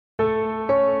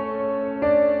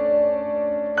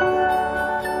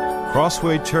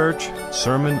Crossway Church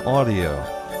Sermon Audio.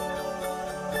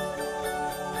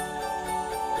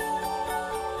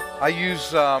 I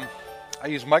use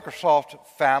Microsoft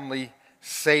Family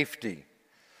Safety,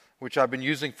 which I've been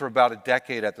using for about a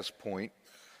decade at this point.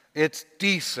 It's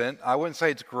decent. I wouldn't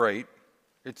say it's great.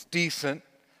 It's decent.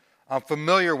 I'm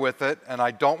familiar with it, and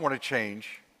I don't want to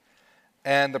change.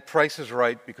 And the price is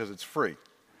right because it's free.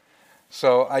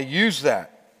 So I use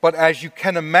that. But as you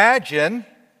can imagine,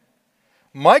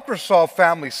 Microsoft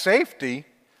Family Safety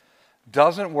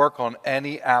doesn't work on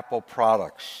any Apple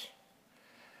products.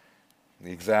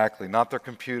 Exactly, not their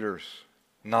computers,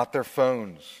 not their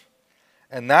phones.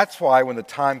 And that's why when the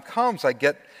time comes, I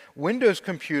get Windows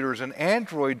computers and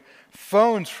Android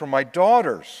phones for my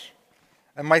daughters.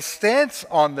 And my stance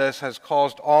on this has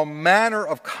caused all manner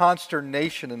of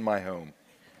consternation in my home.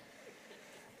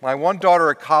 My one daughter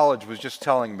at college was just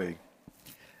telling me,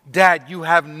 "Dad, you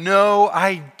have no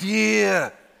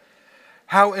idea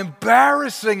how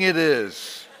embarrassing it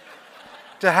is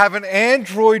to have an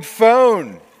Android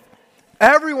phone.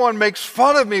 Everyone makes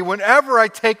fun of me whenever I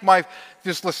take my..."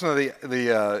 Just listen to the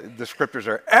descriptors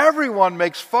there. "Everyone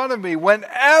makes fun of me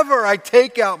whenever I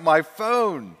take out my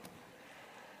phone."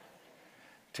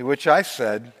 To which I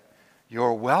said,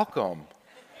 "You're welcome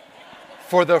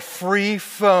for the free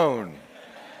phone.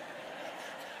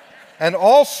 And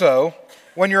also,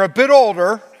 when you're a bit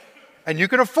older and you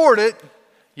can afford it,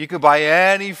 you can buy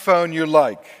any phone you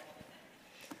like."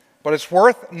 But it's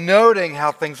worth noting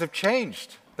how things have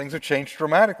changed. Things have changed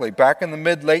dramatically. Back in the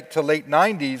late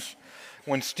 90s,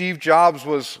 when Steve Jobs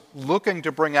was looking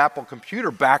to bring Apple Computer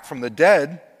back from the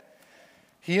dead,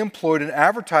 he employed an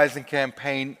advertising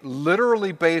campaign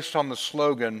literally based on the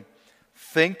slogan,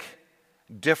 "Think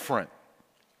different."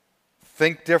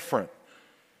 Think different.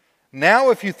 Now,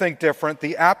 if you think different,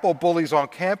 the Apple bullies on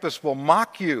campus will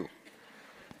mock you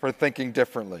for thinking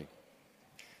differently.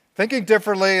 Thinking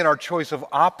differently in our choice of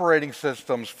operating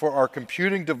systems for our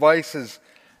computing devices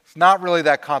is not really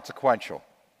that consequential.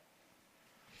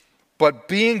 But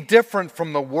being different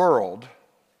from the world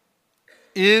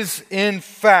is, in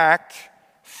fact,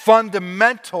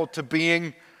 fundamental to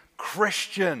being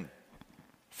Christian.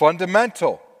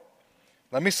 Fundamental.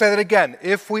 Let me say that again.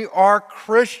 If we are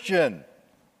Christian,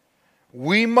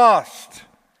 we must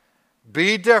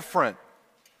be different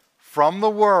from the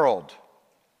world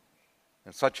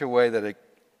in such a way that it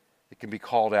can be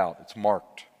called out. It's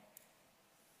marked.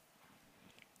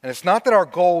 And it's not that our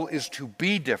goal is to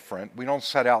be different. We don't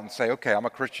set out and say, "Okay, I'm a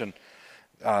Christian.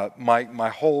 My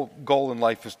whole goal in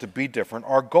life is to be different."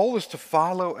 Our goal is to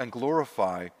follow and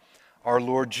glorify our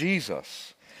Lord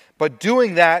Jesus. But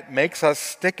doing that makes us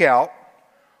stick out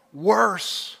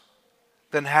worse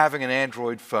than having an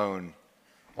Android phone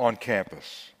on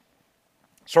campus.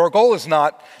 So our goal is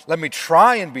not, let me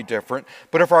try and be different,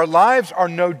 but if our lives are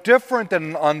no different than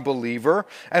an unbeliever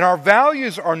and our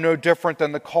values are no different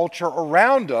than the culture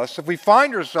around us, if we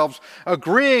find ourselves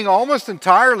agreeing almost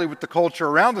entirely with the culture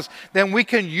around us, then we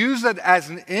can use it as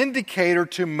an indicator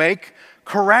to make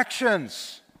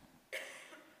corrections.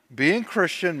 Being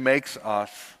Christian makes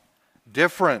us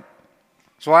different.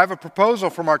 So I have a proposal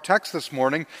from our text this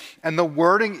morning, and the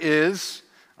wording is,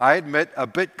 I admit, a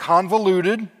bit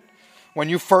convoluted when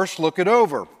you first look it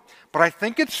over. But I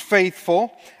think it's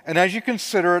faithful, and as you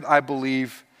consider it, I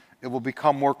believe it will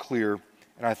become more clear,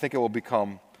 and I think it will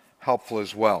become helpful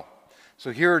as well.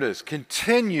 So here it is.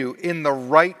 Continue in the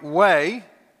right way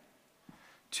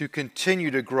to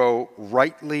continue to grow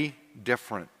rightly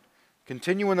different.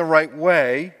 Continue in the right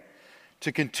way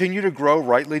to continue to grow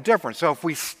rightly different. So if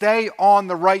we stay on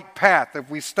the right path, if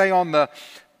we stay on the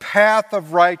path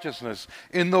of righteousness,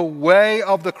 in the way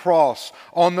of the cross,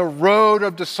 on the road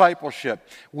of discipleship,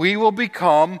 we will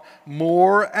become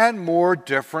more and more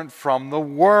different from the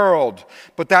world.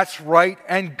 But that's right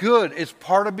and good. It's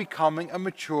part of becoming a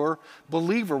mature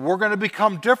believer. We're going to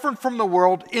become different from the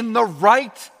world in the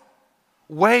right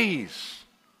ways.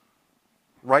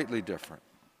 Rightly different.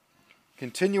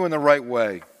 Continue in the right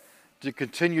way to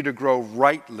continue to grow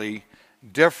rightly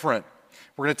different.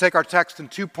 We're going to take our text in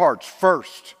two parts.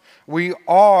 First, we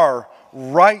are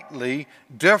rightly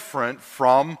different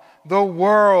from the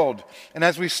world. And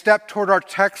as we step toward our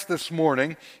text this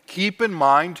morning, keep in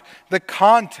mind the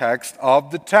context of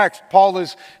the text. Paul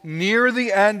is near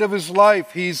the end of his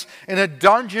life. He's in a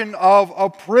dungeon of a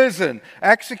prison.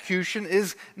 Execution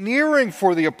is nearing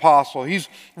for the apostle. He's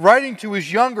writing to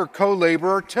his younger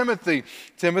co-laborer, Timothy.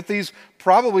 Timothy's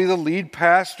probably the lead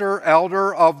pastor,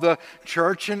 elder of the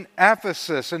church in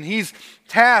Ephesus. And he's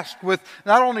tasked with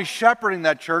not only shepherding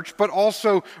that church, but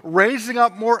also raising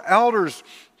up more elders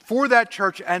for that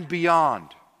church and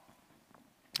beyond.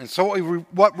 And so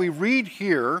what we read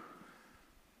here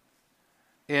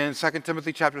in 2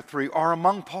 Timothy chapter 3 are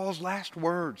among Paul's last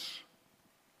words.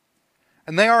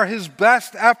 And they are his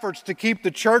best efforts to keep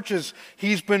the churches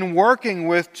he's been working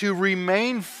with to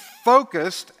remain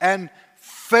focused and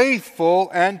faithful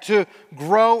and to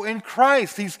grow in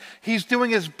Christ. He's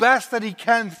doing his best that he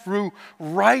can through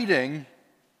writing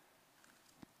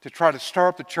to try to stir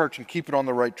up the church and keep it on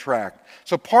the right track.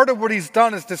 So part of what he's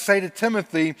done is to say to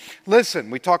Timothy, listen,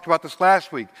 we talked about this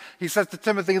last week. He says to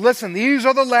Timothy, listen, these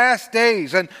are the last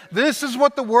days, and this is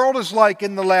what the world is like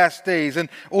in the last days. And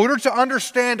in order to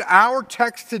understand our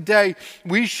text today,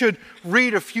 we should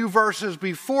read a few verses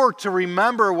before to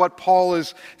remember what Paul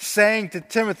is saying to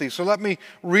Timothy. So let me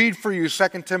read for you 2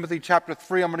 Timothy chapter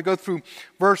 3. I'm going to go through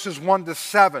verses 1 to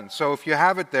 7. So if you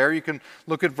have it there, you can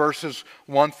look at verses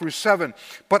 1 through 7.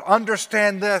 But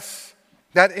understand this,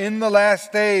 that in the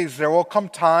last days there will come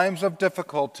times of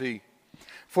difficulty.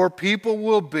 For people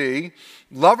will be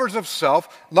lovers of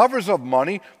self, lovers of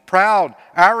money, proud,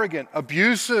 arrogant,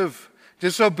 abusive,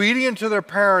 disobedient to their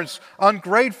parents,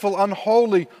 ungrateful,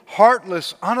 unholy,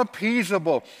 heartless,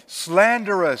 unappeasable,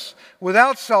 slanderous,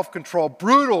 without self-control,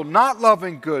 brutal, not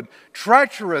loving good,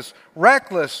 treacherous,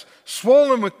 reckless,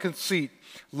 swollen with conceit,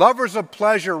 lovers of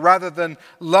pleasure rather than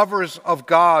lovers of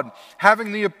God,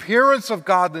 having the appearance of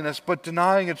godliness but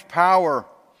denying its power.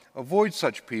 Avoid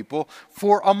such people,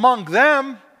 for among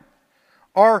them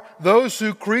are those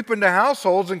who creep into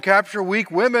households and capture weak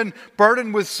women,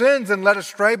 burdened with sins and led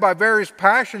astray by various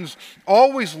passions,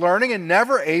 always learning and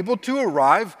never able to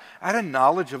arrive at a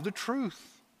knowledge of the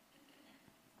truth.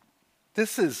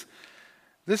 This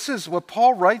is what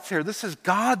Paul writes here. This is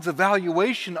God's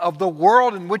evaluation of the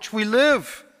world in which we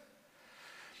live.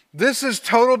 This is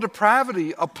total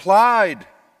depravity applied.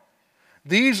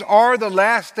 These are the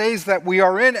last days that we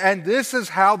are in, and this is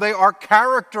how they are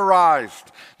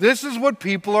characterized. This is what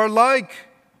people are like.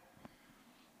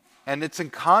 And it's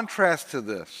in contrast to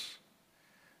this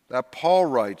that Paul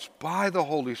writes, by the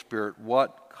Holy Spirit,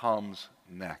 what comes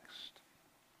next.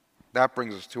 That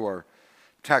brings us to our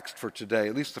text for today,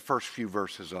 at least the first few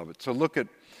verses of it. So look at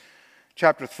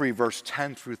chapter 3, verse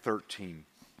 10 through 13.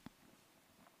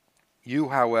 You,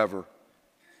 however,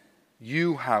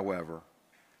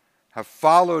 have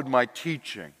followed my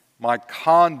teaching, my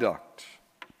conduct,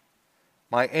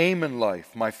 my aim in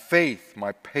life, my faith,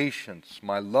 my patience,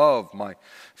 my love, my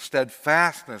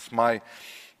steadfastness, my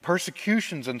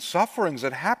persecutions and sufferings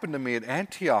that happened to me at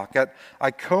Antioch, at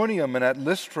Iconium, and at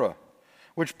Lystra,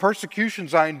 which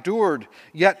persecutions I endured,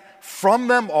 yet from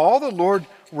them all the Lord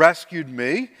rescued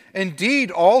me.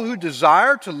 Indeed, all who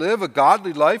desire to live a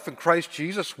godly life in Christ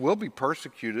Jesus will be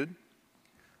persecuted,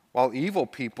 while evil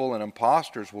people and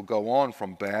impostors will go on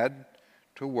from bad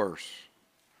to worse,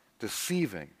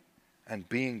 deceiving and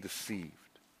being deceived.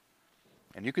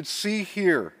 And you could see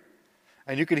here,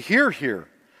 and you could hear here,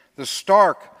 the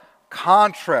stark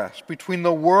contrast between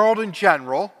the world in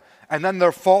general and then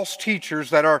their false teachers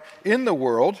that are in the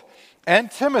world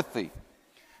and Timothy.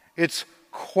 It's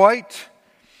quite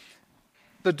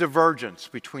the divergence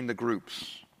between the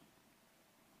groups.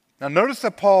 Now notice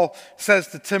that Paul says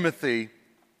to Timothy,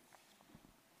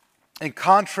 in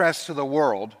contrast to the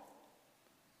world,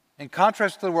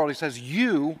 he says,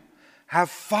 you have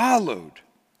followed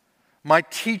my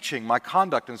teaching, my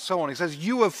conduct, and so on. He says,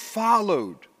 you have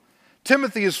followed.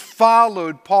 Timothy has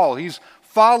followed Paul. He's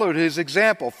followed his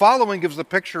example. Following gives the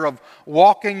picture of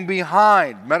walking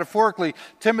behind. Metaphorically,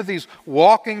 Timothy's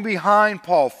walking behind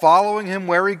Paul, following him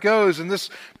where he goes. In this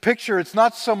picture, it's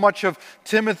not so much of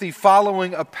Timothy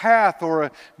following a path or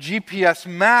a GPS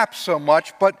map so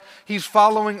much, but he's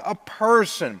following a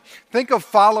person. Think of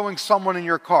following someone in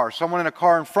your car. Someone in a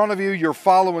car in front of you, you're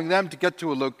following them to get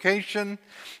to a location.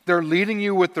 They're leading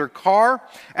you with their car,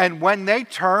 and when they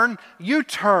turn, you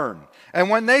turn. And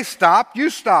when they stop, you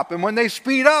stop. And when they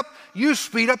speed up, you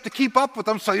speed up to keep up with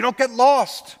them so you don't get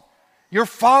lost. You're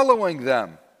following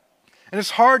them. And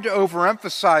it's hard to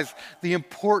overemphasize the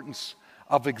importance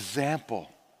of example,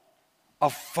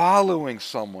 of following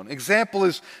someone. Example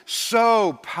is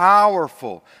so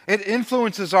powerful. It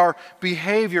influences our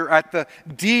behavior at the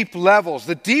deep levels,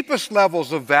 the deepest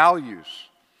levels of values.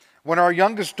 When our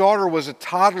youngest daughter was a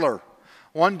toddler,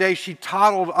 one day she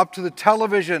toddled up to the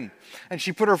television and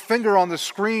she put her finger on the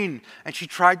screen and she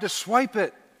tried to swipe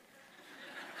it.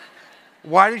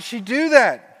 Why did she do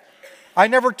that? I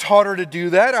never taught her to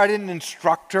do that. I didn't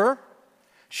instruct her.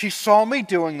 She saw me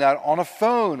doing that on a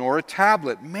phone or a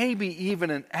tablet, maybe even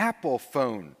an Apple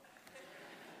phone.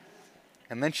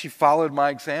 And then she followed my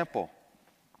example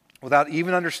without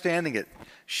even understanding it.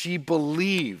 She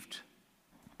believed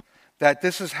that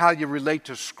this is how you relate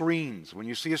to screens. When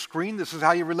you see a screen, this is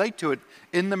how you relate to it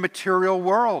in the material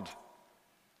world.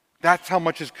 That's how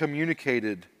much is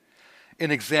communicated in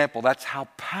example. That's how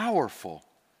powerful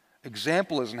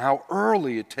example is and how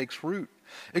early it takes root.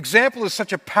 Example is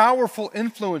such a powerful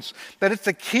influence that it's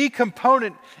a key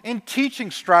component in teaching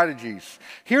strategies.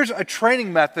 Here's a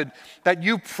training method that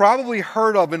you've probably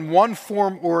heard of in one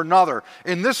form or another.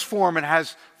 In this form, it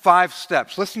has 5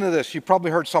 steps. Listen to this. You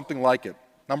probably heard something like it.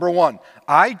 Number 1,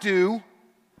 I do,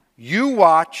 you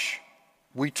watch,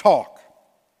 we talk.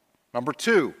 Number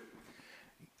 2,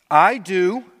 I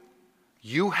do,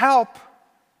 you help,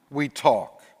 we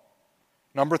talk.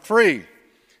 Number 3,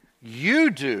 you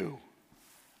do,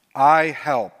 I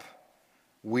help,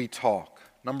 we talk.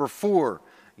 Number 4,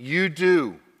 you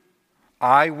do,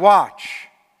 I watch,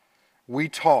 we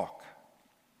talk.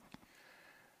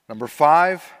 Number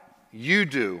 5, you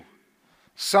do,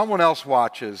 someone else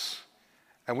watches,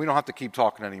 and we don't have to keep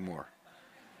talking anymore.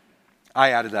 I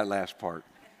added that last part.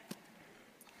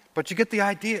 But you get the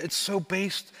idea. It's so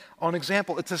based on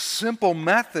example. It's a simple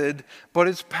method, but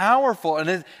it's powerful.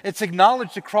 And it's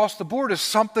acknowledged across the board as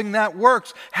something that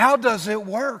works. How does it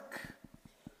work?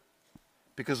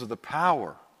 Because of the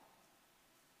power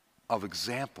of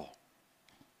example.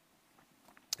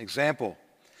 Example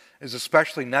is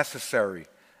especially necessary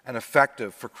and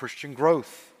effective for Christian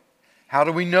growth. How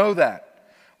do we know that?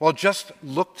 Well, just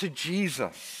look to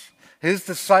Jesus. His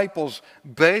disciples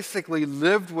basically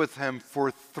lived with him for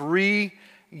 3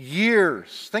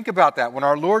 years. Think about that. When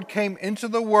our Lord came into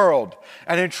the world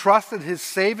and entrusted his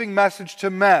saving message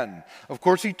to men, of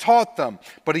course he taught them,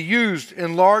 but he used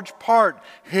in large part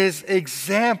his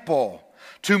example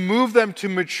to move them to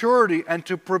maturity and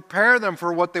to prepare them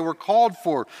for what they were called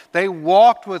for. They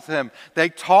walked with him. They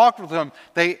talked with him.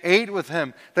 They ate with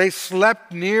him. They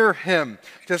slept near him.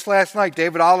 Just last night,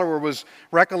 David Oliver was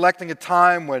recollecting a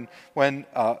time when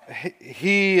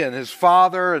he and his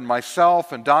father and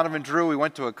myself and Donovan Drew, we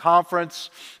went to a conference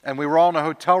and we were all in a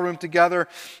hotel room together,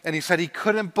 and he said he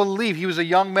couldn't believe, he was a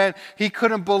young man, he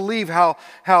couldn't believe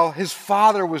how his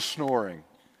father was snoring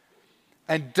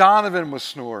and Donovan was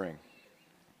snoring.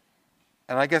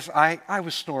 And I guess I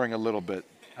was snoring a little bit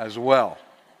as well.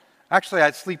 Actually, I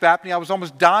had sleep apnea. I was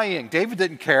almost dying. David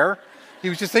didn't care. He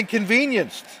was just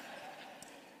inconvenienced.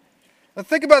 Now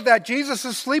think about that. Jesus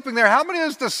is sleeping there. How many of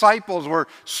his disciples were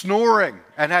snoring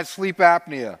and had sleep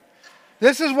apnea?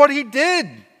 This is what he did.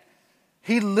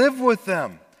 He lived with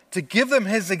them to give them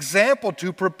his example,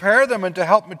 to prepare them and to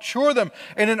help mature them.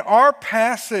 And in our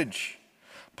passage,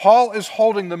 Paul is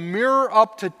holding the mirror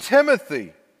up to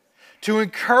Timothy to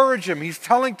encourage him. He's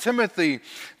telling Timothy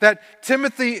that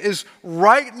Timothy is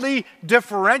rightly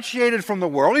differentiated from the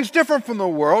world. He's different from the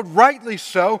world, rightly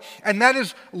so, and that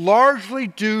is largely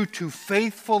due to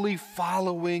faithfully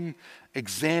following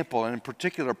example, and in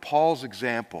particular, Paul's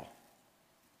example.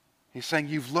 He's saying,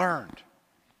 you've learned.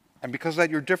 And because of that,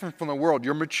 you're different from the world.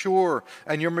 You're mature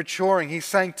and you're maturing. He's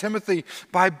saying, Timothy,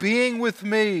 by being with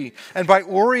me and by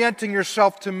orienting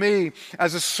yourself to me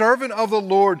as a servant of the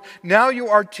Lord, now you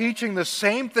are teaching the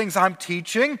same things I'm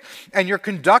teaching, and you're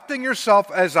conducting yourself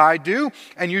as I do,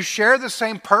 and you share the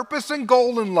same purpose and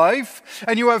goal in life,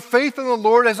 and you have faith in the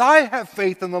Lord as I have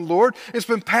faith in the Lord. It's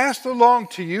been passed along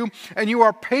to you, and you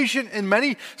are patient in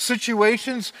many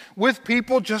situations with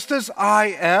people just as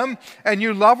I am, and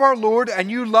you love our Lord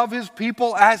and you love his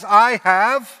people as I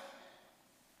have,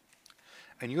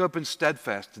 and you have been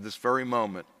steadfast to this very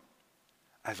moment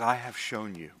as I have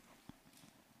shown you.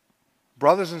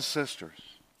 Brothers and sisters,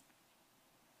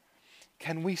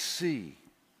 can we see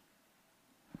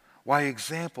why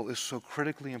example is so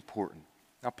critically important?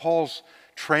 Now, Paul's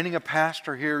training a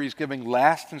pastor here. He's giving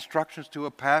last instructions to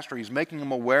a pastor. He's making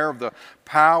him aware of the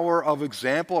power of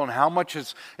example and how much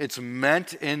it's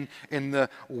meant in the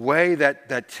way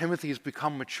that Timothy has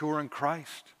become mature in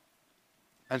Christ.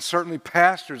 And certainly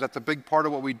pastors, that's a big part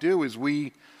of what we do, is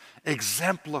we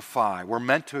exemplify. We're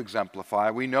meant to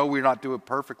exemplify. We know we're not doing it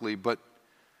perfectly, but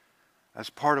as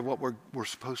part of what we're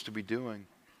supposed to be doing.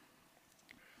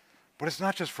 But it's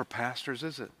not just for pastors,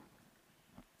 is it?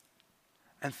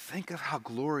 And think of how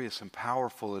glorious and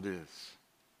powerful it is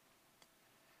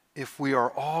if we are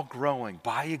all growing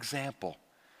by example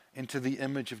into the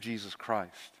image of Jesus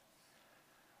Christ.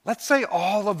 Let's say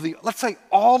all of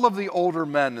the older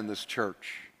men in this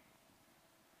church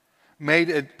made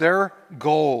it their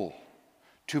goal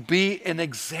to be an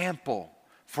example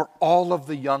for all of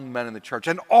the young men in the church,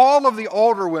 and all of the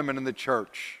older women in the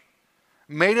church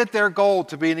made it their goal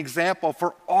to be an example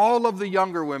for all of the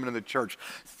younger women in the church.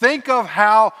 Think of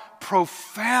how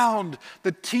profound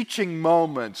the teaching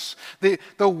moments,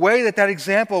 the way that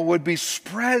example would be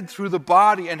spread through the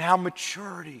body, and how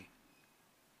maturity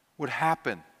would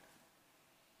happen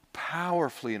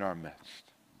powerfully in our midst.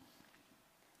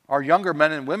 Our younger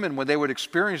men and women, when they would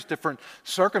experience different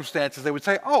circumstances, they would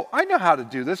say, oh, I know how to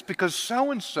do this because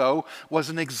so-and-so was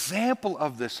an example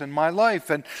of this in my life.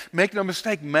 And make no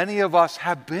mistake, many of us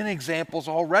have been examples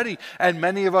already, and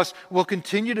many of us will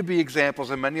continue to be examples,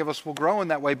 and many of us will grow in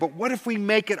that way. But what if we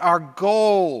make it our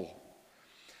goal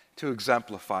to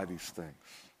exemplify these things?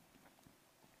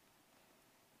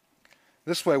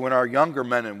 This way, when our younger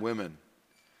men and women,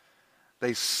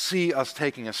 they see us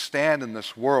taking a stand in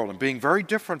this world and being very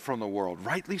different from the world,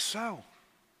 rightly so.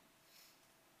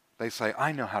 They say,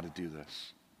 I know how to do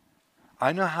this.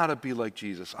 I know how to be like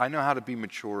Jesus. I know how to be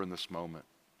mature in this moment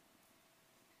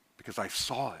because I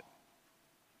saw it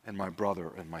in my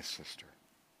brother and my sister.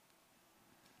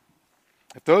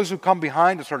 If those who come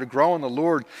behind us are to grow in the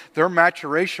Lord, their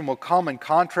maturation will come in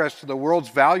contrast to the world's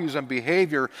values and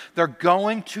behavior. They're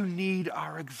going to need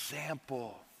our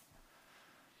example.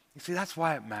 You see, that's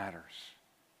why it matters.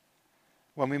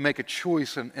 When we make a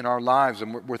choice in our lives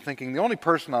and we're thinking, the only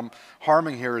person I'm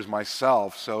harming here is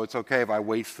myself, so it's okay if I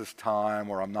waste this time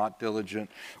or I'm not diligent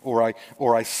or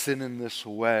I sin in this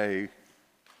way.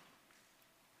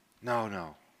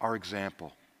 No. Our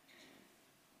example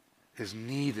is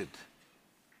needed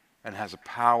and has a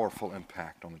powerful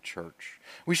impact on the church.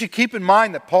 We should keep in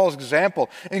mind that Paul's example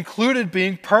included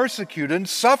being persecuted and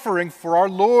suffering for our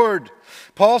Lord.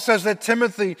 Paul says that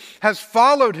Timothy has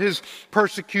followed his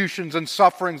persecutions and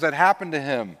sufferings that happened to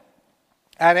him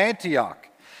at Antioch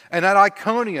and at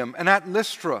Iconium and at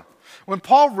Lystra. When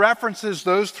Paul references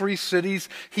those three cities,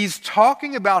 he's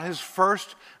talking about his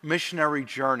first missionary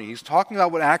journey. He's talking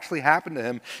about what actually happened to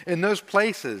him in those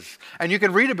places. And you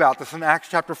can read about this in Acts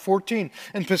chapter 14.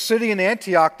 In Pisidian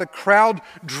Antioch, the crowd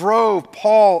drove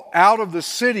Paul out of the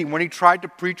city when he tried to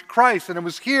preach Christ. And it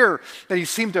was here that he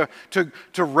seemed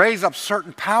to raise up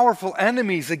certain powerful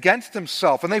enemies against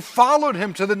himself. And they followed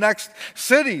him to the next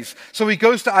cities. So he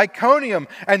goes to Iconium,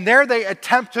 and there they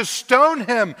attempt to stone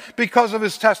him because of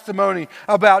his testimony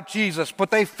about Jesus.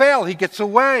 But they fail. He gets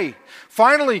away.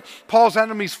 Finally, Paul's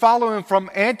enemies follow him from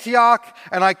Antioch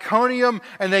and Iconium,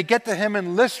 and they get to him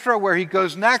in Lystra, where he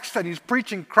goes next, and he's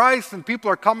preaching Christ, and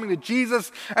people are coming to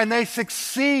Jesus, and they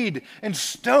succeed in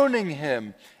stoning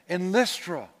him in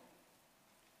Lystra.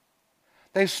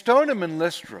 They stone him in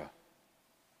Lystra.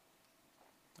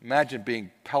 Imagine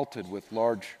being pelted with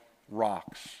large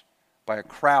rocks by a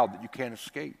crowd that you can't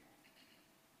escape.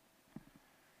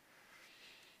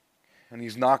 And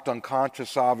he's knocked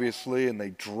unconscious, obviously, and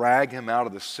they drag him out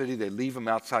of the city. They leave him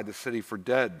outside the city for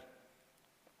dead.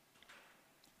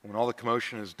 When all the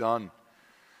commotion is done,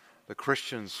 the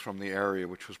Christians from the area,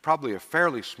 which was probably a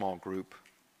fairly small group,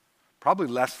 probably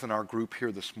less than our group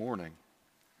here this morning,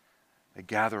 they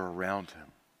gather around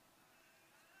him.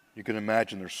 You can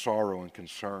imagine their sorrow and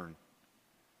concern.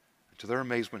 And to their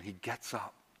amazement, he gets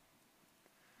up.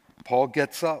 Paul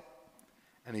gets up,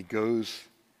 and he goes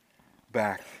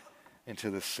back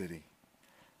into the city.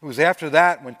 It was after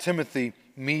that when Timothy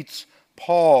meets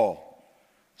Paul.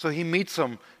 So he meets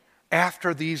him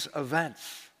after these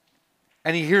events.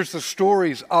 And he hears the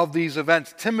stories of these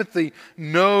events. Timothy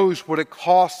knows what it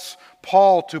costs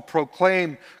Paul to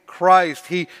proclaim Christ.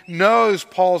 He knows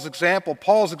Paul's example.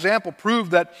 Paul's example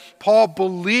proved that Paul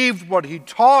believed what he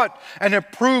taught, and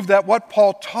it proved that what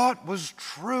Paul taught was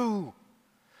true.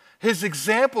 His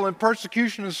example in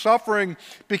persecution and suffering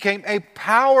became a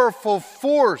powerful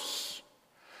force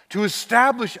to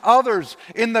establish others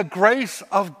in the grace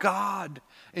of God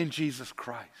in Jesus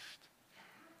Christ.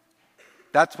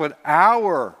 That's what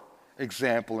our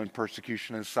example in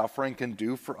persecution and suffering can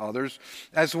do for others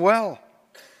as well.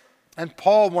 And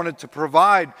Paul wanted to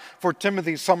provide for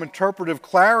Timothy some interpretive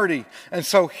clarity. And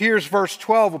so here's verse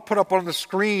 12. We'll put up on the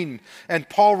screen. And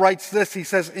Paul writes this. He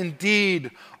says,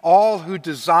 "Indeed, all who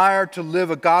desire to live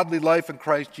a godly life in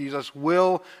Christ Jesus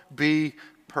will be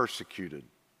persecuted."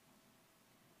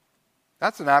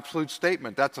 That's an absolute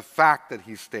statement. That's a fact that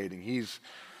he's stating. He's,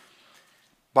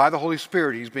 by the Holy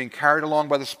Spirit, he's being carried along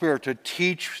by the Spirit to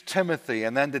teach Timothy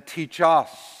and then to teach us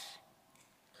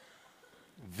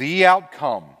the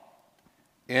outcome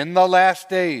in the last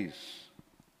days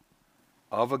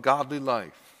of a godly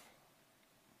life.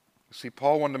 You see,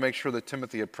 Paul wanted to make sure that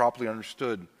Timothy had properly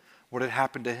understood what had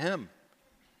happened to him.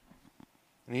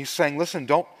 And he's saying, listen,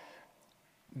 don't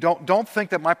Don't think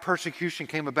that my persecution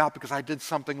came about because I did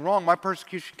something wrong. My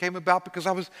persecution came about because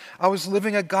I was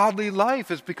living a godly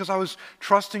life. It's because I was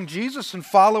trusting Jesus and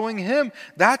following Him.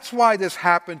 That's why this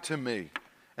happened to me.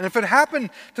 And if it happened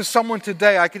to someone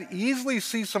today, I could easily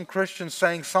see some Christians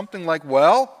saying something like,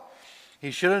 well, he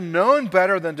should have known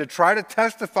better than to try to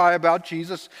testify about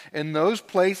Jesus in those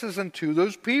places and to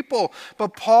those people.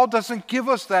 But Paul doesn't give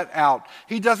us that out.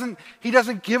 He doesn't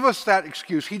give us that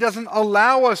excuse. He doesn't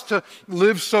allow us to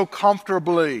live so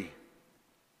comfortably.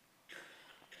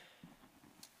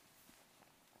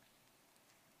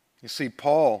 You see,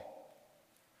 Paul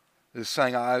is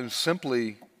saying, I'm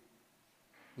simply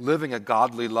living a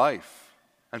godly life.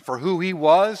 And for who he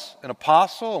was, an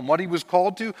apostle, and what he was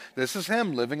called to, this is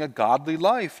him living a godly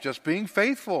life, just being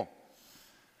faithful.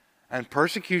 And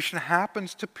persecution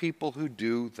happens to people who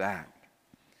do that.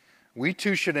 We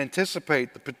too should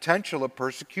anticipate the potential of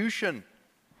persecution.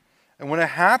 And when it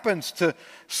happens to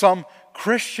some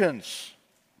Christians,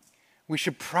 we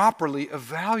should properly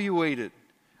evaluate it.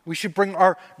 We should bring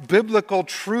our biblical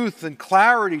truth and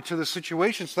clarity to the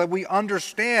situation so that we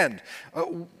understand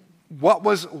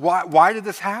why did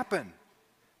this happen?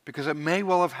 Because it may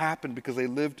well have happened because they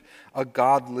lived a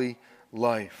godly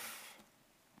life.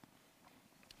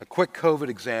 A quick COVID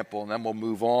example, and then we'll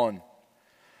move on.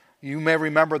 You may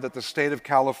remember that the state of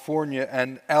California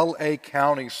and L.A.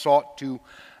 County sought to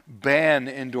ban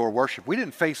indoor worship. We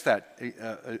didn't face that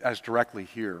as directly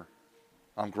here.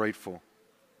 I'm grateful.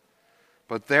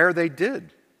 But there they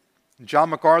did.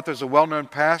 John MacArthur is a well-known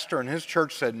pastor, and his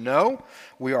church said, no,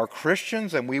 we are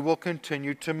Christians and we will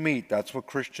continue to meet. That's what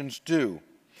Christians do.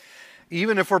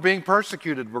 Even if we're being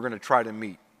persecuted, we're going to try to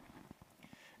meet.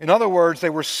 In other words,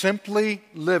 they were simply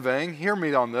living, hear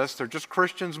me on this, they're just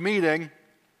Christians meeting,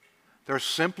 they're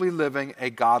simply living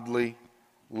a godly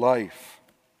life.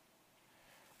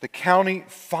 The county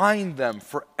fined them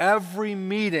for every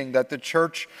meeting that the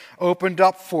church opened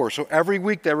up for. So every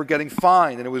week they were getting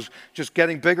fined, and it was just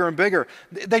getting bigger and bigger.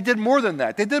 They did more than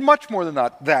that. They did much more than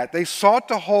that. They sought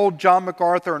to hold John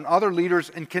MacArthur and other leaders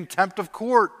in contempt of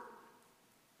court.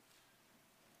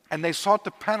 And they sought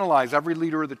to penalize every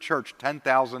leader of the church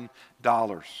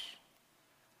 $10,000.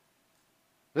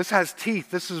 This has teeth.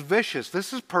 This is vicious.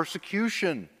 This is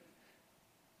persecution.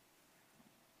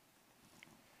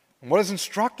 And what is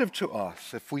instructive to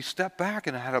us, if we step back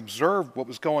and had observed what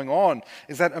was going on,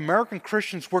 is that American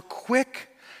Christians were quick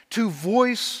to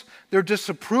voice their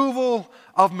disapproval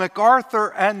of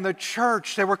MacArthur and the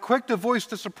church. They were quick to voice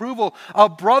disapproval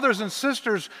of brothers and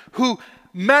sisters who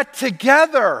met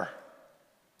together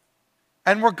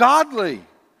and were godly.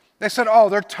 They said, oh,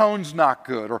 their tone's not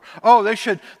good, or oh, they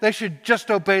should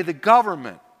just obey the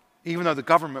government. Even though the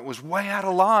government was way out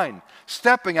of line,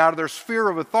 stepping out of their sphere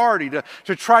of authority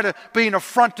to try to be an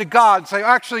affront to God and say,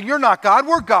 actually, you're not God,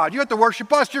 we're God. You have to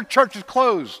worship us, your church is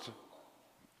closed.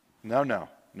 No.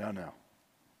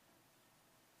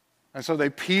 And so they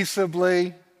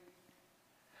peaceably,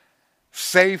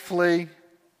 safely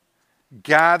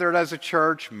gathered as a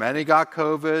church. Many got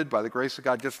COVID by the grace of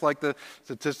God, just like the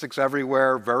statistics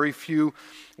everywhere. Very few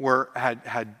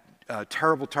had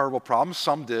terrible problems.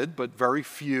 Some did, but very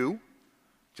few.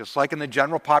 Just like in the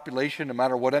general population, no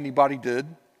matter what anybody did.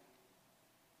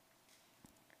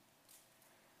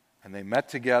 And they met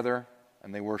together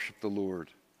and they worshiped the Lord.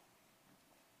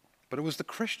 But it was the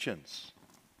Christians.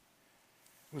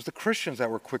 It was the Christians that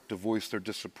were quick to voice their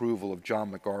disapproval of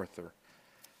John MacArthur.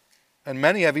 And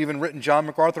many have even written John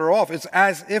MacArthur off. It's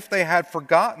as if they had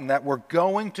forgotten that we're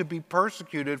going to be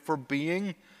persecuted for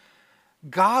being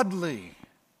godly.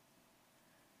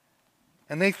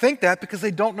 And they think that because they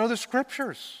don't know the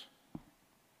Scriptures.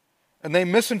 And they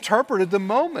misinterpreted the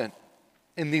moment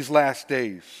in these last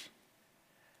days.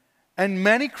 And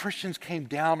many Christians came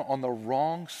down on the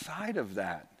wrong side of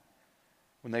that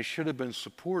when they should have been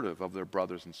supportive of their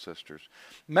brothers and sisters.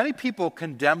 Many people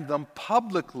condemned them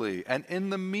publicly and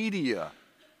in the media.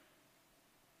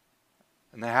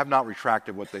 And they have not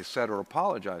retracted what they said or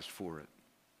apologized for it.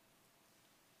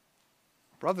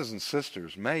 Brothers and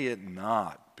sisters, may it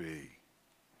not be.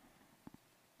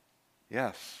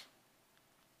 Yes,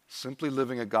 simply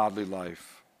living a godly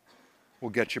life will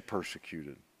get you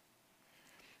persecuted.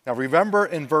 Now remember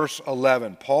in verse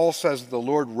 11, Paul says the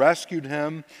Lord rescued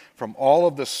him from all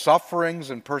of the sufferings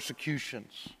and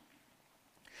persecutions.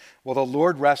 Well, the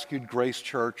Lord rescued Grace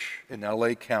Church in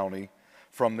L.A. County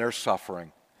from their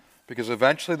suffering because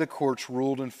eventually the courts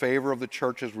ruled in favor of the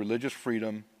church's religious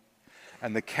freedom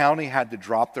and the county had to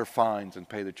drop their fines and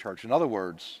pay the church. In other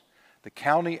words, the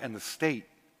county and the state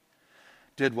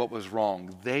did what was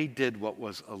wrong. They did what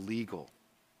was illegal.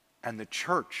 And the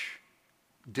church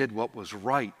did what was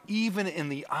right, even in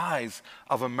the eyes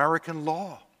of American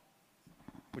law,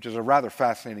 which is a rather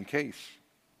fascinating case.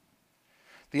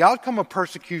 The outcome of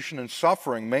persecution and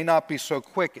suffering may not be so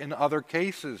quick in other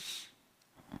cases.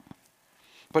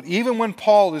 But even when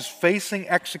Paul is facing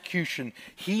execution,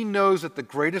 he knows that the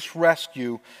greatest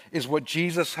rescue is what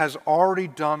Jesus has already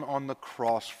done on the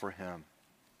cross for him.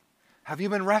 Have you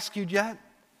been rescued yet?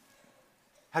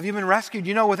 Have you been rescued?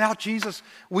 You know, without Jesus,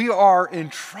 we are in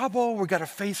trouble. We've got to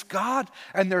face God,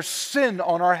 and there's sin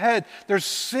on our head. There's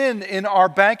sin in our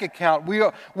bank account.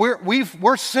 We're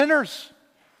sinners.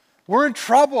 We're in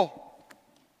trouble.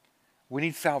 We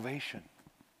need salvation.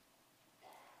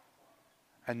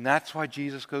 And that's why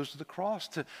Jesus goes to the cross,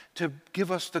 to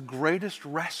give us the greatest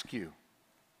rescue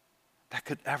that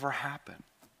could ever happen.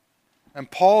 And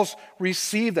Paul's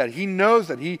received that. He knows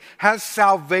that he has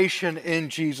salvation in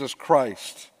Jesus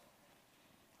Christ.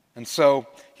 And so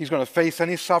he's going to face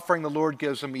any suffering the Lord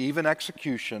gives him, even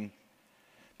execution,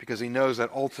 because he knows that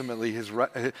ultimately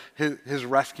his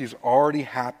rescue's already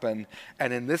happened.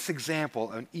 And in this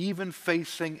example, and even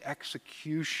facing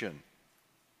execution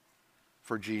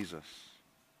for Jesus,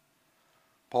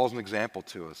 Paul's an example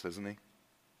to us, isn't he?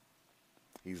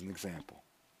 He's an example.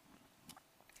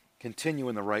 Continue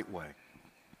in the right way,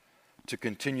 to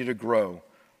continue to grow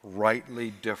rightly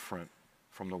different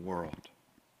from the world.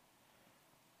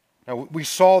 Now, we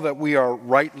saw that we are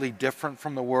rightly different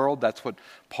from the world. That's what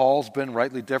Paul's been,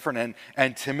 rightly different,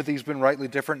 and Timothy's been rightly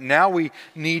different. Now we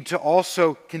need to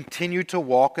also continue to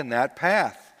walk in that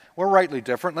path. We're rightly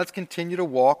different. Let's continue to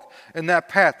walk in that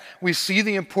path. We see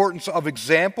the importance of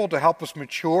example to help us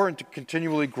mature and to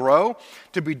continually grow,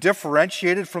 to be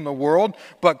differentiated from the world,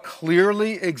 but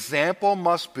clearly example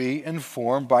must be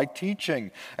informed by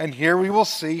teaching. And here we will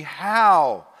see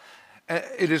how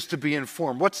it is to be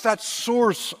informed. What's that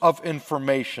source of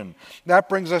information? That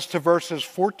brings us to verses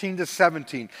 14 to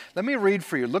 17. Let me read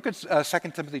for you. Look at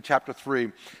 2 Timothy chapter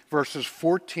 3, verses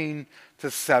 14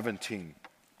 to 17.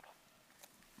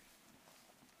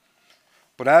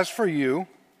 But as for you,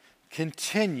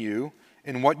 continue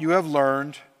in what you have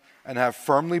learned and have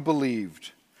firmly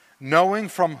believed, knowing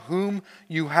from whom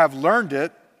you have learned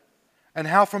it, and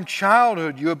how from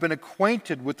childhood you have been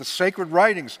acquainted with the sacred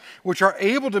writings, which are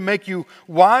able to make you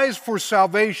wise for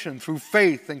salvation through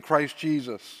faith in Christ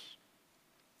Jesus.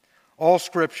 All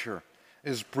Scripture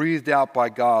is breathed out by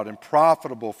God and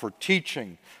profitable for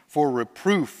teaching, for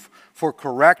reproof, for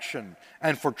correction,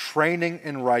 and for training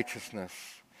in righteousness,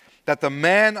 that the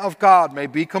man of God may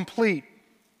be complete,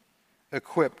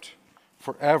 equipped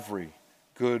for every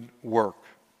good work.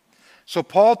 So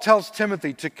Paul tells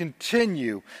Timothy to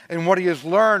continue in what he has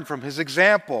learned from his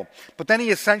example. But then he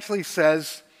essentially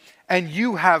says, and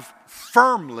you have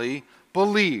firmly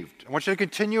believed. I want you to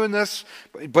continue in this,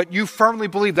 but you firmly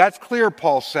believe. That's clear,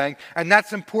 Paul's saying, and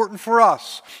that's important for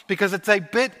us because it's a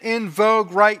bit in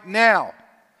vogue right now,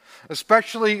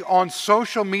 especially on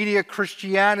social media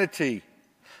Christianity.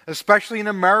 Especially in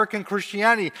American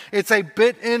Christianity, it's a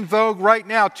bit in vogue right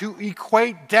now to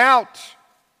equate doubt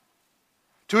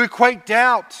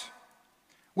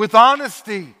with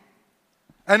honesty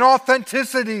and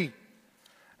authenticity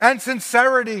and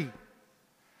sincerity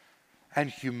and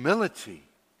humility.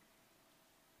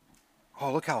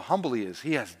 Oh, look how humble he is.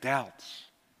 He has doubts.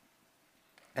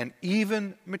 And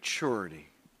even maturity.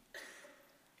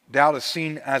 Doubt is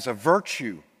seen as a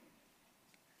virtue.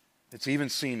 It's even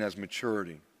seen as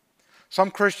maturity. Some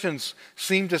Christians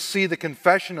seem to see the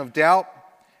confession of doubt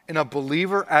in a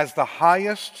believer as the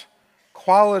highest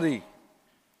quality.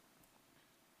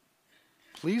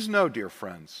 Please know, dear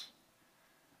friends,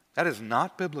 that is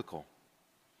not biblical.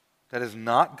 That is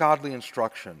not godly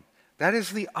instruction. That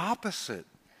is the opposite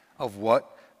of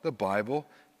what the Bible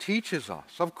teaches us.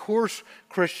 Of course,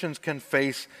 Christians can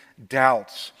face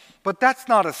doubts, but that's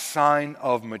not a sign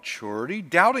of maturity.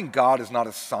 Doubting God is not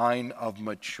a sign of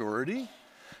maturity.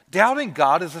 Doubting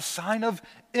God is a sign of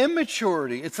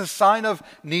immaturity. It's a sign of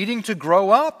needing to grow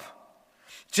up.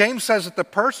 James says that the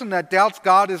person that doubts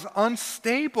God is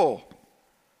unstable.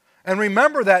 And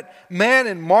remember that man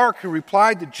in Mark who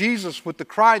replied to Jesus with the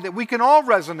cry that we can all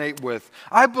resonate with.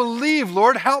 I believe,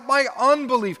 Lord, help my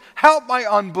unbelief. Help my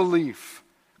unbelief.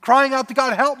 Crying out to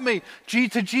God, help me.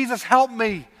 To Jesus, help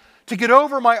me to get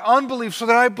over my unbelief so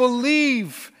that I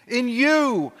believe in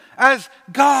you as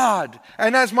God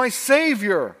and as my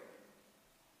Savior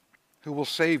who will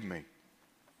save me.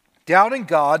 Doubting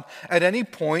God at any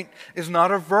point is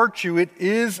not a virtue. It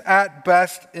is at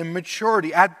best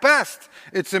immaturity. At best,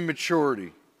 it's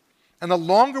immaturity. And the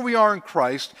longer we are in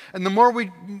Christ and the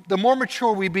more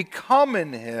mature we become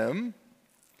in Him,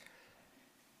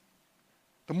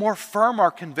 the more firm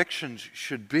our convictions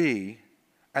should be,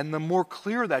 and the more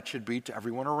clear that should be to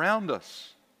everyone around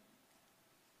us.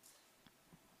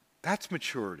 That's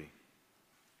maturity,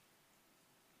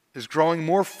 is growing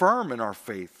more firm in our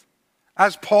faith,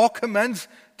 as Paul commends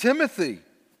Timothy.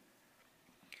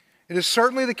 It is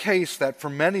certainly the case that for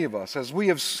many of us, as we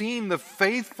have seen the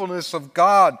faithfulness of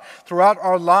God throughout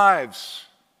our lives,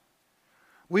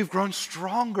 we've grown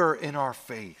stronger in our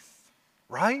faith,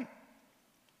 right?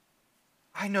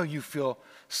 I know you feel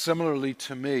similarly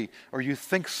to me, or you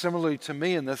think similarly to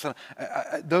me in this.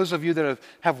 Those of you that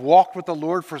have walked with the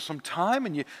Lord for some time,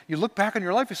 and you look back on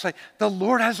your life, you say, the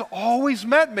Lord has always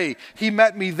met me. He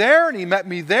met me there, and He met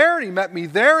me there, and He met me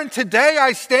there, and today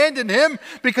I stand in Him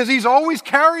because He's always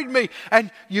carried me.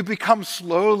 And you become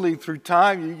slowly through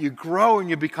time, you grow and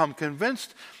you become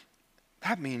convinced.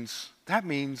 That means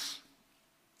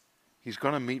He's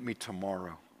going to meet me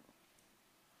tomorrow.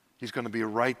 He's going to be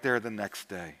right there the next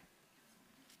day.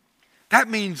 That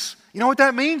means, you know what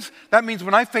that means? That means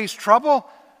when I face trouble,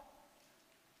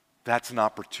 that's an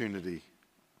opportunity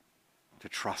to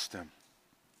trust Him,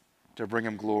 to bring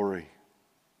Him glory.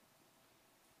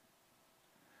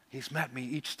 He's met me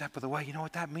each step of the way. You know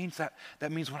what that means?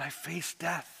 That means when I face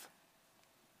death,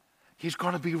 He's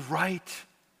going to be right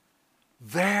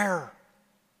there.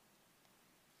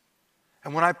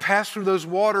 And when I pass through those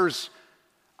waters,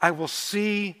 I will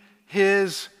see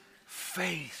His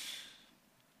face.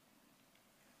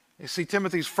 You see,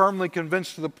 Timothy's firmly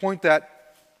convinced to the point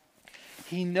that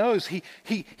he knows he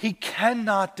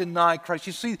cannot deny Christ.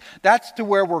 You see, that's to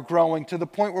where we're growing, to the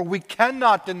point where we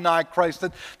cannot deny Christ.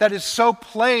 That is so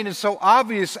plain and so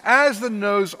obvious as the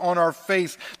nose on our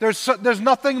face. There's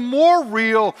nothing more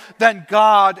real than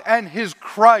God and His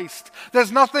Christ.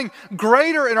 There's nothing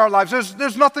greater in our lives.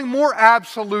 There's nothing more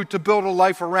absolute to build a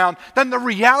life around than the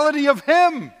reality of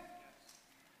Him.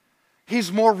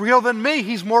 He's more real than me.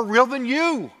 He's more real than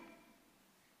you.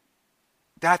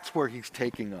 That's where He's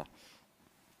taking us.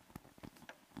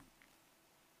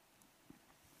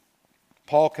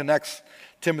 Paul connects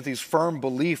Timothy's firm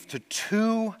belief to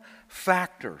two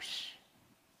factors.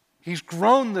 He's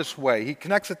grown this way. He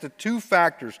connects it to two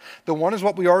factors. The one is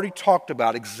what we already talked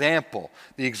about, example,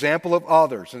 the example of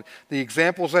others, and the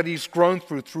examples that he's grown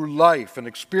through life and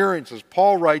experiences.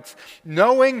 Paul writes,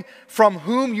 knowing from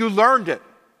whom you learned it.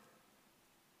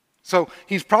 So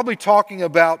he's probably talking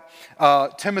about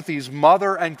Timothy's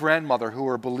mother and grandmother who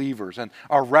are believers and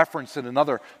are referenced in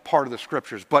another part of the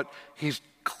Scriptures. But he's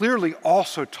clearly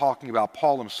also talking about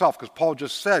Paul himself, because Paul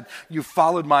just said, you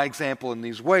followed my example in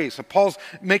these ways. So Paul's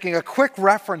making a quick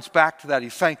reference back to that.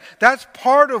 He's saying, that's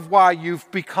part of why you've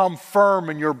become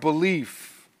firm in your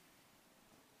belief.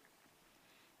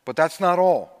 But that's not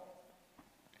all.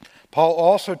 Paul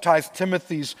also ties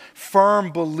Timothy's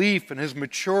firm belief and his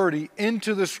maturity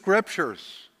into the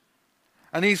Scriptures.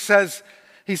 And he says,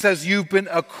 you've been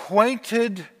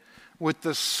acquainted with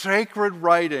the sacred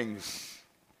writings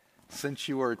since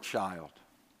you were a child.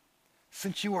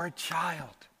 Since you were a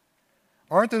child.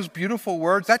 Aren't those beautiful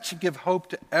words? That should give hope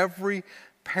to every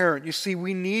parent. You see,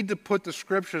 we need to put the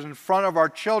Scriptures in front of our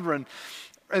children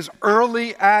as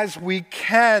early as we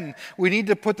can. We need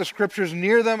to put the Scriptures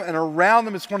near them and around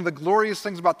them. It's one of the glorious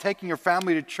things about taking your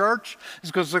family to church, is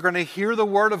because they're going to hear the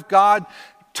Word of God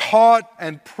taught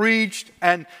and preached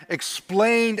and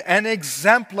explained and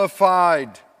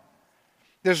exemplified.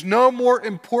 There's no more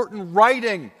important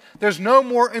writing, there's no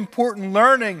more important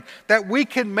learning that we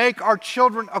can make our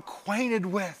children acquainted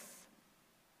with.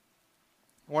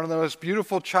 One of the most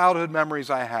beautiful childhood memories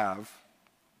I have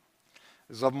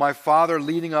is of my father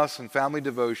leading us in family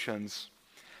devotions,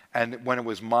 and when it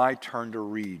was my turn to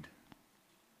read.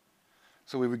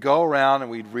 So we would go around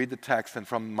and we'd read the text, and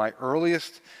from my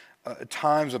earliest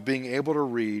times of being able to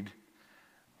read,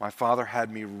 my father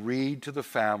had me read to the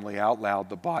family out loud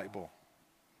the Bible.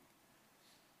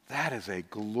 That is a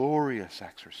glorious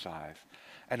exercise,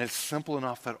 and it's simple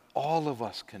enough that all of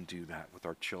us can do that with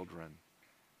our children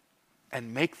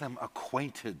and make them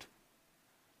acquainted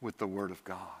with the Word of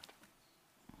God.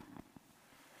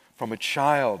 From a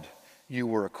child, you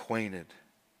were acquainted.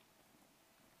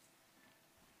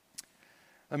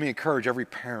 Let me encourage every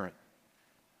parent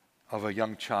of a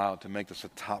young child to make this a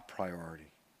top priority.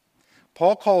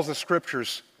 Paul calls the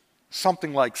Scriptures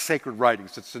something like sacred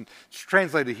writings. It's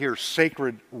translated here,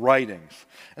 sacred writings.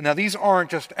 And now these aren't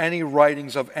just any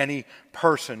writings of any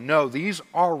person. No, these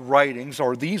are writings,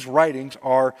 or these writings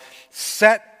are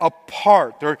set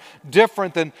apart. They're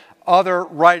different than other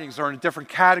writings. They're in a different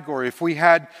category. If we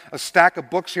had a stack of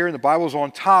books here and the Bible was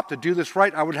on top, to do this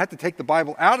right, I would have to take the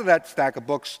Bible out of that stack of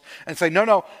books and say,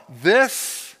 no,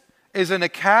 this is in a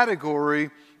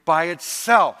category by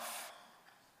itself.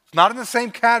 It's not in the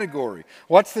same category.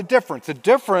 What's the difference? The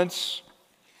difference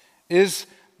is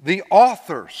the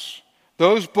authors.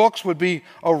 Those books would be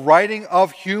a writing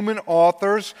of human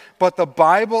authors, but the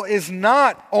Bible is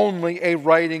not only a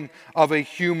writing of a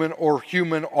human or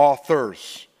human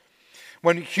authors.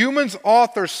 When humans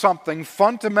author something,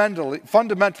 fundamentally,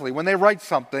 when they write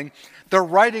something, they're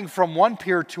writing from one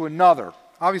period to another.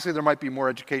 Obviously, there might be more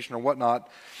education or whatnot,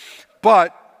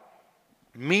 but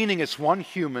meaning it's one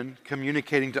human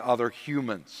communicating to other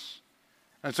humans.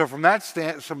 And so from that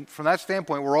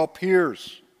standpoint, we're all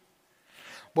peers.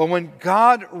 But when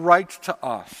God writes to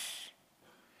us,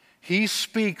 he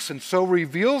speaks and so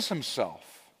reveals himself.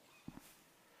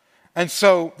 And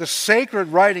so the sacred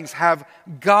writings have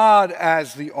God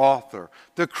as the author,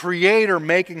 the Creator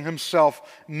making himself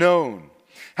known.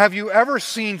 Have you ever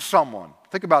seen someone,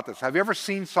 think about this, have you ever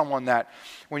seen someone that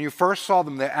when you first saw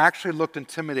them, they actually looked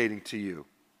intimidating to you?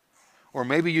 Or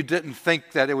maybe you didn't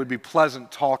think that it would be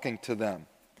pleasant talking to them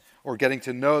or getting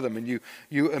to know them, and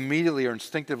you immediately or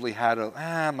instinctively had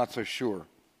I'm not so sure.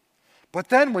 But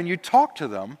then when you talked to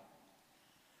them,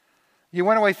 you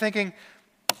went away thinking,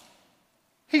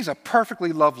 he's a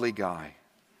perfectly lovely guy.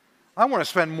 I want to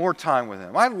spend more time with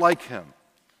him. I like him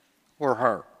or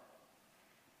her.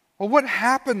 Well, what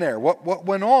happened there? What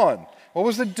went on? What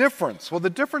was the difference? Well,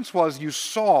 the difference was you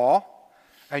saw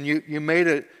and you made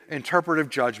an interpretive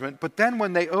judgment, but then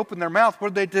when they opened their mouth,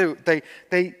 what did they do?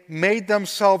 They made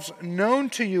themselves known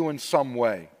to you in some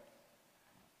way.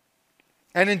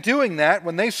 And in doing that,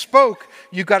 when they spoke,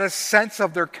 you got a sense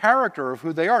of their character, of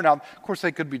who they are. Now, of course,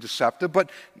 they could be deceptive, but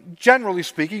generally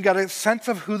speaking, you got a sense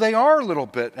of who they are a little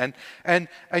bit. And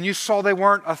you saw they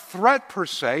weren't a threat per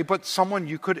se, but someone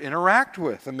you could interact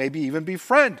with and maybe even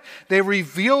befriend. They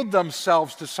revealed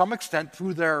themselves to some extent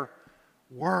through their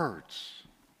words.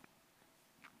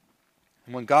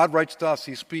 And when God writes to us,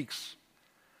 he speaks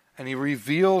and he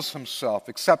reveals himself.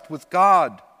 Except with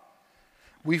God,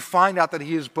 we find out that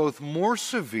he is both more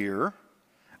severe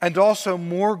and also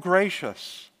more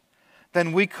gracious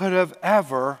than we could have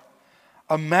ever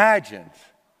imagined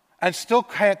and still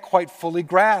can't quite fully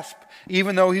grasp,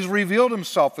 even though he's revealed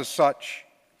himself as such.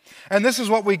 And this is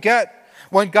what we get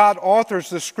when God authors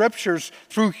the scriptures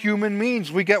through human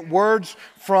means. We get words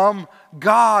from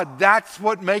God. That's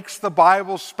what makes the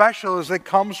Bible special, is it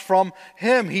comes from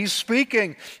him. He's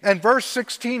speaking. And verse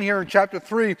 16 here in chapter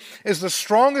 3 is the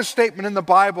strongest statement in the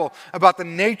Bible about the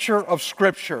nature of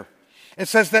Scripture. It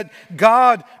says that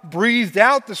God breathed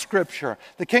out the Scripture.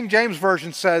 The King James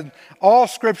Version said, all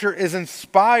Scripture is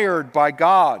inspired by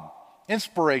God.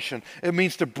 Inspiration, it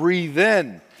means to breathe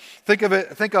in.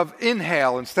 Think of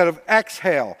inhale instead of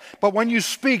exhale. But when you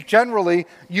speak, generally,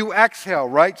 you exhale,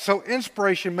 right? So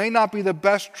inspiration may not be the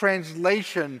best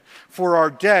translation for our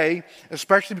day,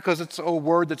 especially because it's a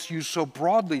word that's used so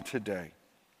broadly today.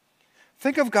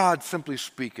 Think of God simply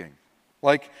speaking,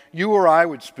 like you or I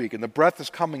would speak, and the breath is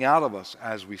coming out of us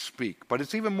as we speak. But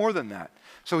it's even more than that.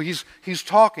 So he's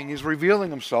talking, he's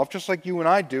revealing himself, just like you and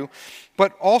I do.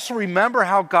 But also remember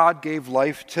how God gave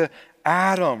life to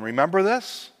Adam. Remember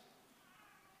this?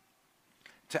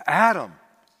 To Adam,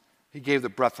 he gave the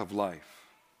breath of life.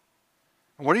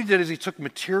 And what he did is he took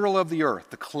material of the earth,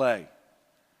 the clay,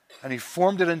 and he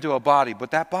formed it into a body.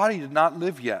 But that body did not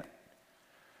live yet.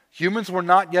 Humans were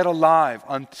not yet alive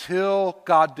until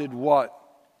God did what?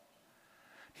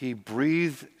 He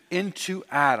breathed into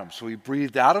Adam. So he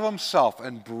breathed out of himself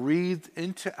and breathed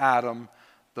into Adam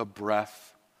the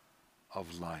breath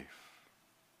of life.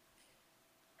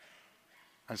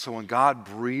 And so when God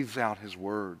breathes out his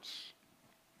words,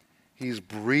 he's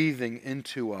breathing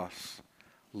into us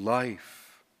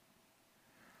life.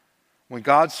 When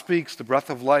God speaks, the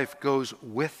breath of life goes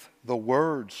with the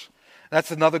words. That's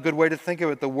another good way to think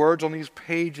of it. The words on these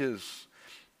pages,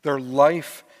 they're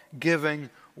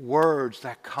life-giving words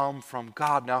that come from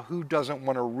God. Now, who doesn't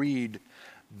want to read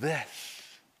this?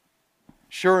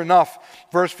 Sure enough,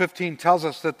 verse 15 tells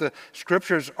us that the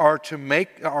scriptures are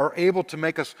able to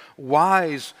make us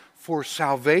wise for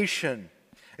salvation.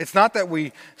 It's not that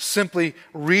we simply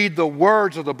read the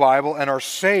words of the Bible and are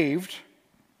saved,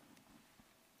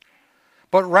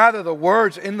 but rather the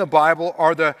words in the Bible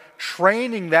are the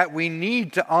training that we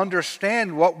need to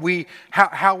understand what we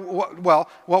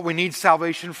need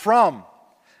salvation from,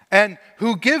 and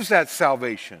who gives that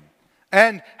salvation,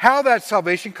 and how that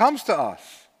salvation comes to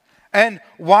us, and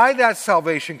why that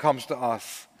salvation comes to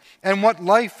us, and what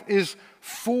life is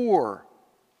for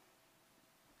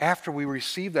after we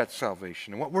receive that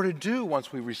salvation, and what we're to do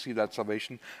once we receive that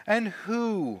salvation, and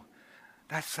who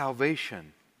that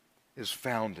salvation is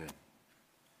found in.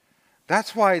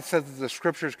 That's why it says that the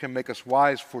Scriptures can make us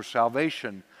wise for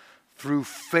salvation through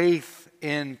faith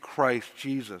in Christ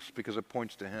Jesus, because it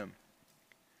points to Him.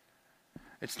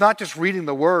 It's not just reading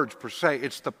the words per se,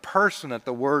 it's the person that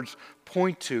the words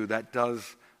point to that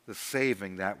does the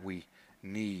saving that we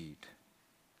need.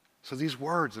 So these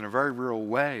words, in a very real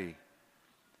way,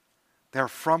 they're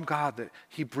from God, that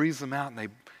He breathes them out, and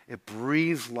it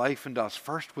breathes life into us,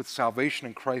 first with salvation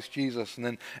in Christ Jesus, and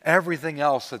then everything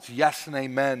else that's yes and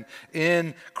amen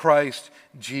in Christ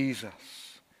Jesus.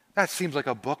 That seems like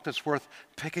a book that's worth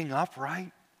picking up,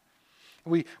 right?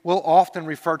 We will often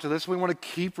refer to this. We want to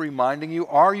keep reminding you,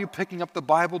 are you picking up the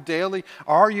Bible daily?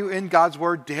 Are you in God's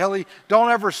Word daily?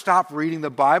 Don't ever stop reading the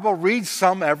Bible. Read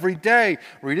some every day.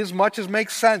 Read as much as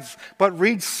makes sense, but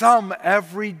read some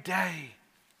every day.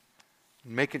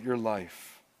 Make it your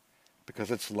life, because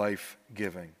it's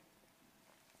life-giving.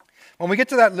 When we get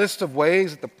to that list of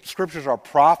ways that the Scriptures are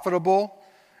profitable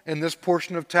in this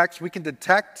portion of text, we can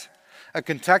detect a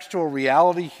contextual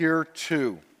reality here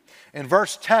too. In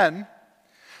verse 10,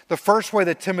 the first way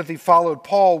that Timothy followed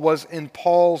Paul was in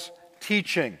Paul's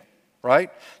teaching, right?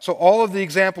 So all of the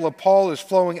example of Paul is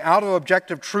flowing out of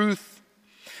objective truth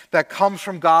that comes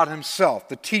from God Himself,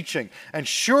 the teaching. And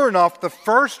sure enough, the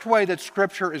first way that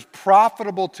Scripture is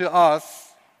profitable to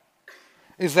us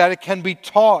is that it can be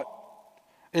taught.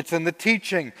 It's in the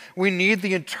teaching. We need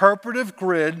the interpretive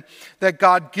grid that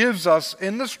God gives us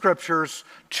in the Scriptures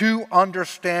to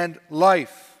understand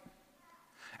life.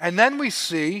 And then we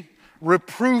see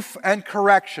reproof and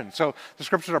correction. So the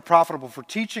Scriptures are profitable for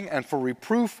teaching and for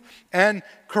reproof and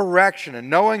correction. And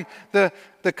knowing the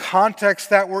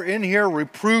context that we're in here,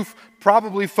 reproof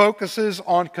probably focuses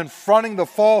on confronting the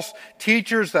false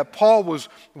teachers that Paul was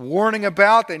warning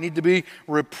about. They need to be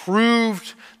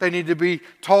reproved. They need to be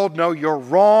told, no, you're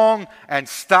wrong, and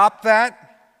stop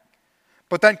that.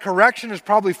 But then correction is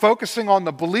probably focusing on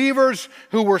the believers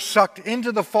who were sucked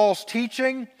into the false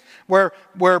teaching,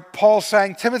 where Paul's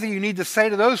saying, Timothy, you need to say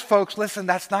to those folks, listen,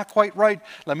 that's not quite right.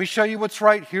 Let me show you what's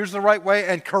right. Here's the right way,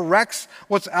 and corrects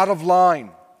what's out of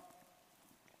line.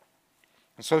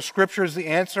 And so Scripture is the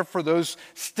answer for those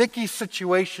sticky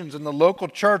situations in the local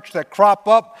church that crop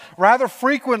up rather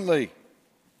frequently.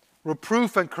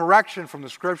 Reproof and correction from the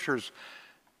Scriptures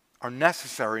are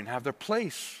necessary and have their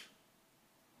place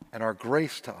and are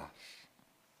grace to us.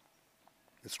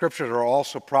 The Scriptures are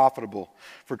also profitable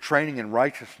for training in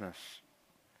righteousness.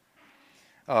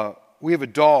 We have a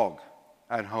dog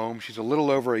at home. She's a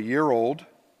little over a year old,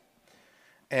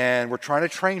 and we're trying to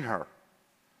train her.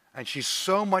 And she's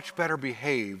so much better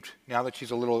behaved now that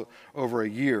she's a little over a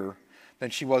year than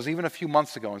she was even a few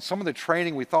months ago. And some of the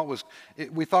training we thought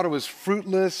it was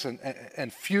fruitless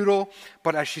and futile,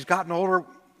 but as she's gotten older,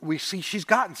 we see she's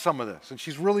gotten some of this, and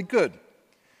she's really good.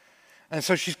 And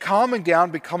so she's calming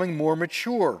down, becoming more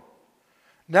mature.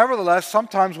 Nevertheless,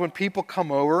 sometimes when people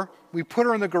come over, we put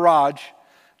her in the garage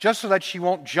just so that she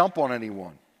won't jump on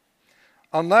anyone.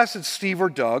 Unless it's Steve or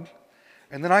Doug.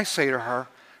 And then I say to her,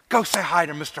 go say hi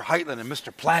to Mr. Heitland and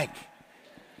Mr. Plank.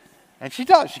 And she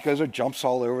does. She goes and jumps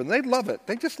all over, and they love it.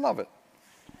 They just love it.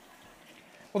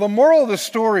 Well, the moral of the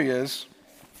story is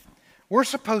we're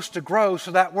supposed to grow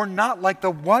so that we're not like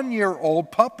the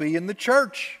 1-year-old puppy in the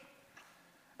church.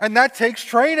 And that takes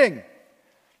training.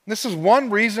 This is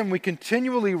one reason we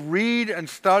continually read and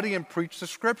study and preach the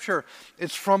Scripture.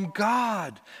 It's from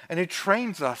God, and it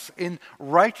trains us in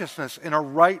righteousness, in a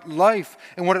right life,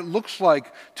 and what it looks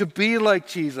like to be like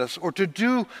Jesus or to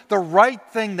do the right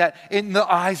thing that in the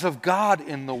eyes of God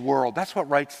in the world. That's what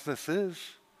righteousness is.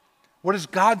 What does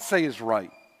God say is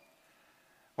right?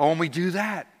 Well, when we do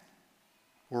that,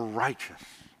 we're righteous.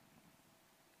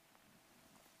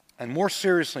 And more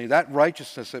seriously, that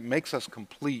righteousness, it makes us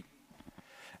complete.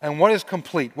 And what is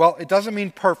complete? Well, it doesn't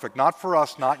mean perfect. Not for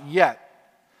us, not yet.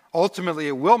 Ultimately,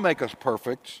 it will make us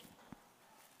perfect.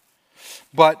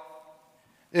 But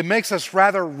it makes us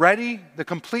rather ready. The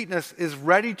completeness is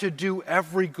ready to do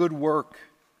every good work.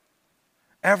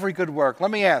 Every good work.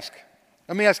 Let me ask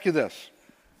you this.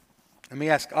 Let me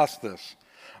ask us this.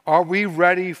 Are we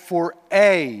ready for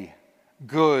a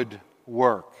good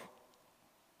work?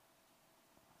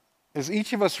 Is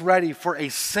each of us ready for a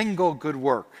single good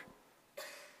work?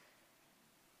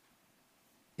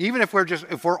 Even if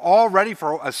we're all ready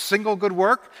for a single good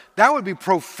work, that would be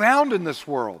profound in this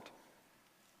world.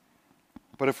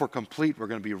 But if we're complete, we're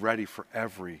going to be ready for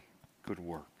every good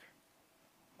work.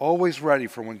 Always ready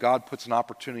for when God puts an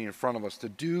opportunity in front of us to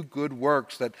do good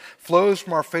works that flows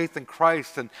from our faith in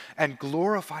Christ and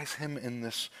glorifies Him in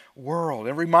this world.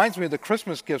 It reminds me of the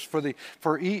Christmas gifts for the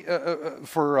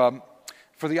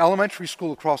elementary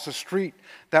school across the street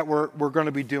that we're going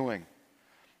to be doing.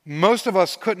 Most of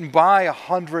us couldn't buy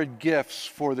 100 gifts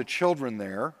for the children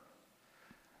there,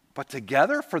 but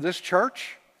together for this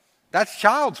church, that's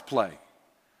child's play.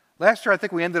 Last year, I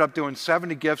think we ended up doing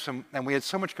 70 gifts, and we had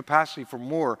so much capacity for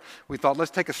more, we thought, let's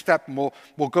take a step and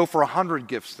we'll go for 100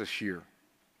 gifts this year.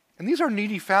 And these are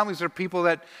needy families. They're people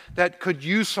that could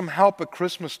use some help at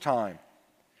Christmas time.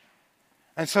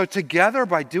 And so together,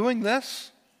 by doing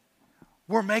this,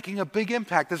 we're making a big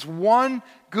impact. This one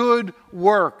good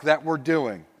work that we're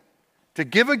doing, to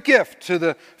give a gift to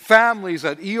the families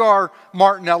at E.R.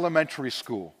 Martin Elementary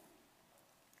School.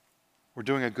 We're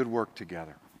doing a good work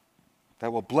together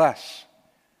that will bless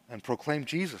and proclaim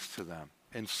Jesus to them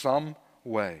in some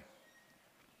way.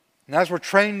 And as we're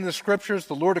trained in the Scriptures,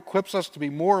 the Lord equips us to be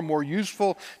more and more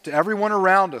useful to everyone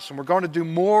around us. And we're going to do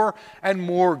more and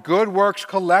more good works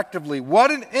collectively. What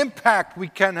an impact we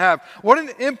can have. What an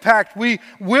impact we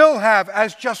will have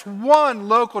as just one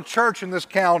local church in this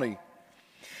county.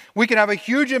 We can have a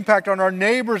huge impact on our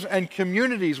neighbors and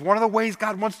communities. One of the ways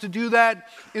God wants to do that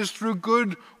is through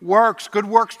good works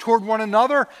toward one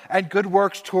another and good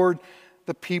works toward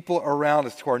the people around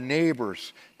us, to our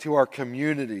neighbors, to our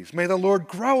communities. May the Lord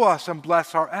grow us and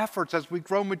bless our efforts as we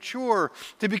grow mature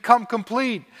to become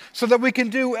complete so that we can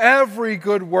do every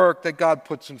good work that God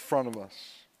puts in front of us.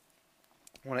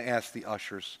 I want to ask the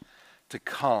ushers to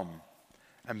come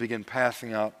and begin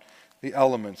passing out the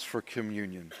elements for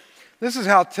communion. This is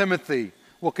how Timothy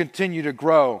will continue to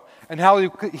grow and how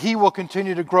he will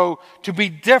continue to grow to be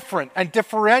different and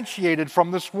differentiated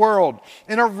from this world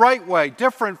in a right way,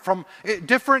 different from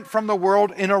the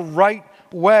world in a right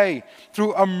way.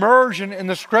 Through immersion in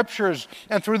the Scriptures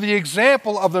and through the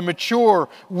example of the mature,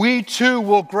 we too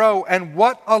will grow, and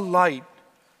what a light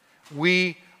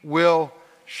we will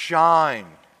shine.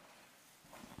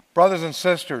 Brothers and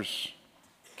sisters,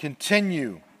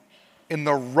 continue in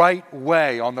the right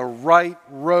way, on the right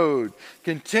road.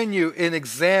 Continue in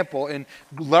example, in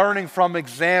learning from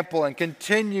example, and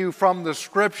continue from the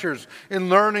Scriptures, in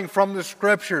learning from the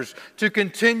Scriptures, to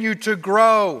continue to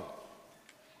grow,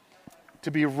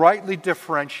 to be rightly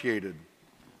differentiated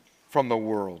from the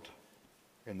world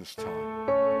in this time.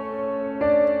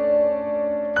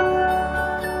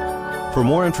 For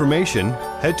more information,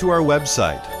 head to our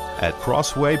website at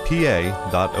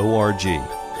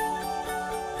crosswaypa.org.